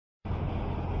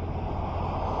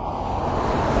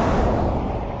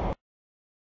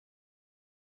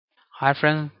Hi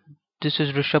friends, this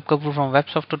is Rishabh Kapoor from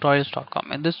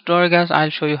websofttutorials.com. In this tutorial guys,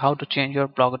 I'll show you how to change your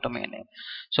Blogger domain name.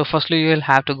 So firstly, you'll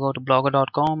have to go to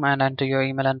blogger.com and enter your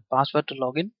email and password to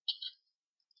login.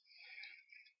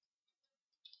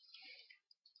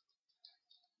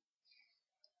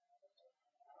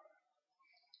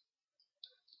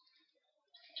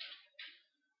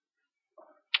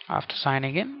 After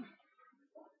signing in,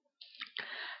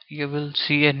 you will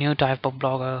see a new type of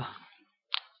blogger,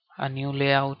 a new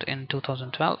layout in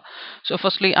 2012. So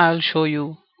firstly, I'll show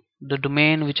you the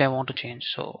domain which I want to change.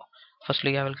 So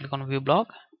firstly, I will click on view blog.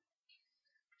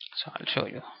 So I'll show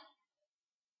you.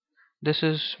 This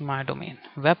is my domain,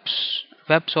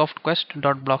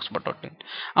 websoftquest.blogspot.net.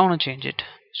 I want to change it,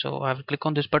 so I will click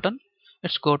on this button.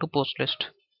 Let's go to post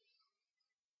list.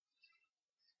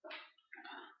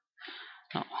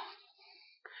 Now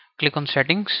click on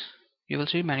settings. You will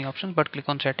see many options, but click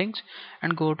on settings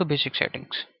and go to basic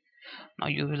settings. Now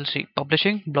you will see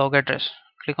publishing blog address.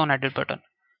 Click on edit button.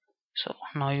 So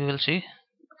now you will see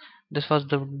this is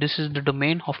the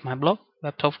domain of my blog,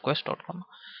 websoftquest.com.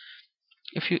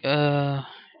 If you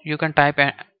can type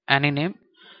any name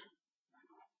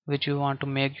which you want to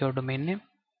make your domain name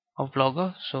of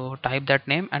blogger. So type that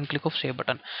name and click of save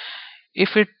button.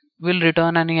 If it will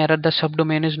return any error, the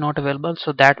subdomain is not available,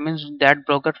 so that means that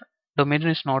blogger domain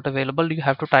is not available. You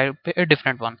have to type a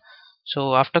different one.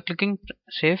 So after clicking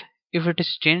save, if it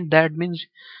is changed, that means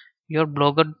your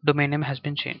blogger domain name has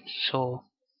been changed. So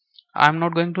I'm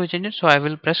not going to change it, so I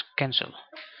will press cancel.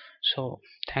 So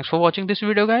thanks for watching this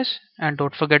video guys, and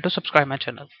don't forget to subscribe my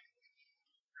channel.